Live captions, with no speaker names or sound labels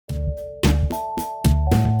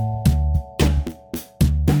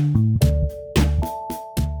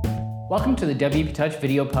Welcome to the WP Touch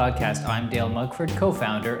video podcast. I'm Dale Mugford,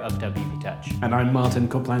 co-founder of WP Touch. And I'm Martin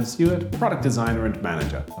Copeland-Stewart, product designer and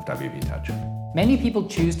manager of WP Touch. Many people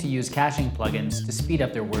choose to use caching plugins to speed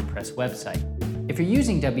up their WordPress website. If you're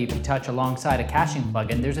using WP Touch alongside a caching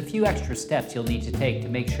plugin, there's a few extra steps you'll need to take to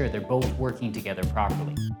make sure they're both working together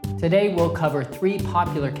properly. Today, we'll cover 3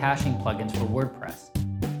 popular caching plugins for WordPress: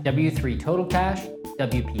 W3 Total Cache,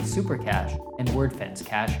 WP Super Cache, and WordFence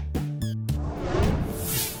Caching.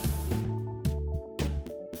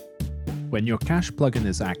 When your cache plugin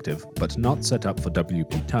is active but not set up for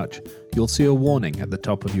WP Touch, you'll see a warning at the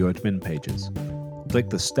top of your admin pages. Click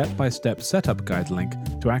the step-by-step setup guide link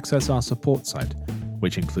to access our support site,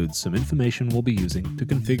 which includes some information we'll be using to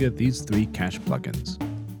configure these 3 cache plugins.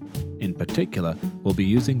 In particular, we'll be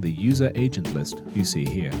using the user agent list you see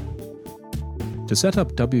here. To set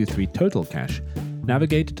up W3 Total Cache,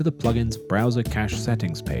 navigate to the plugin's browser cache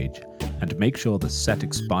settings page and make sure the Set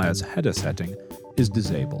Expires header setting is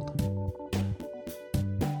disabled.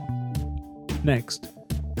 Next,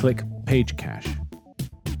 click Page Cache.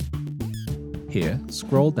 Here,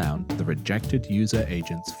 scroll down to the Rejected User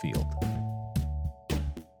Agents field.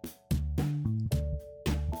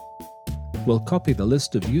 We'll copy the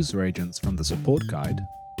list of user agents from the support guide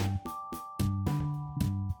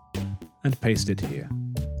and paste it here.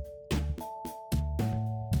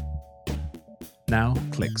 Now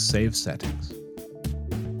click Save Settings.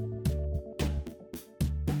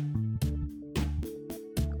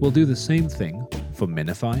 We'll do the same thing for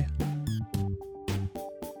Minify,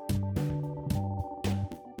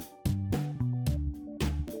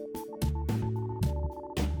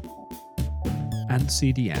 and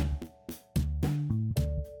CDN.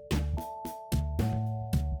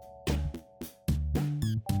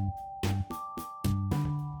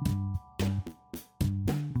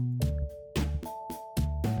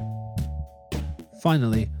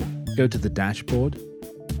 Finally, go to the dashboard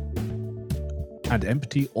and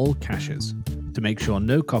empty all caches to make sure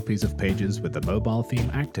no copies of pages with the mobile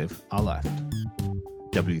theme active are left.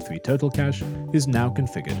 W3 Total Cache is now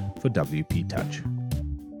configured for WP Touch.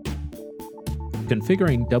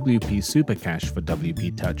 Configuring WP Super Cache for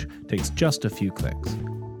WP Touch takes just a few clicks.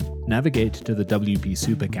 Navigate to the WP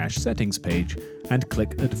Super Cache settings page and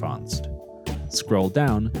click Advanced. Scroll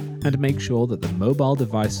down and make sure that the mobile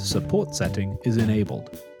device support setting is enabled.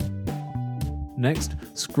 Next,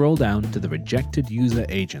 scroll down to the Rejected User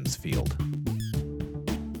Agents field.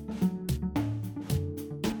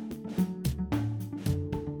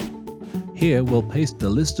 Here we'll paste the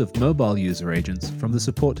list of mobile user agents from the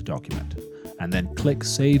support document, and then click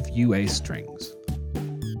Save UA Strings.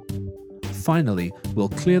 Finally, we'll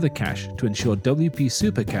clear the cache to ensure WP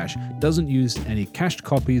Super Cache doesn't use any cached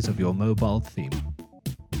copies of your mobile theme.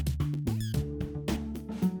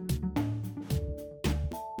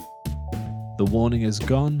 The warning is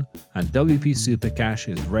gone, and WP Super Cache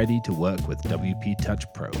is ready to work with WP Touch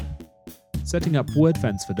Pro. Setting up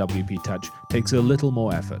WordFence for WP Touch takes a little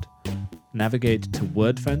more effort. Navigate to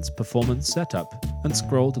WordFence Performance Setup and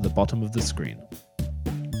scroll to the bottom of the screen.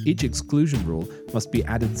 Each exclusion rule must be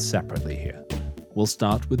added separately here. We'll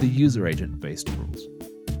start with the user agent-based rules.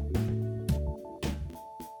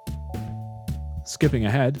 Skipping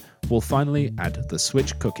ahead, we'll finally add the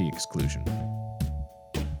switch cookie exclusion.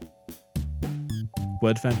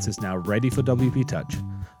 WordFence is now ready for WP Touch,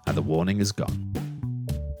 and the warning is gone.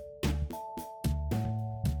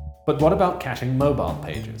 But what about caching mobile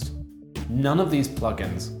pages? None of these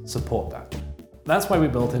plugins support that. That's why we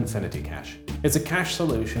built Infinity Cache. It's a cache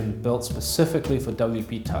solution built specifically for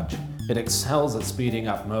WP Touch. It excels at speeding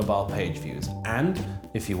up mobile page views, and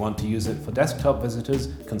if you want to use it for desktop visitors,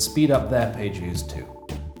 can speed up their page views too.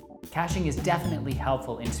 Caching is definitely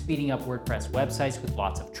helpful in speeding up WordPress websites with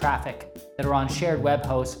lots of traffic that are on shared web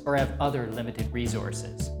hosts or have other limited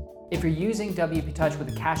resources. If you're using WP Touch with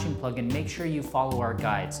a caching plugin, make sure you follow our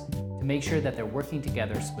guides to make sure that they're working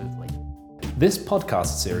together smoothly. This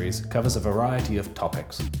podcast series covers a variety of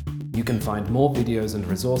topics. You can find more videos and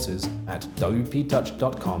resources at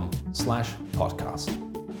wptouch.com/podcast.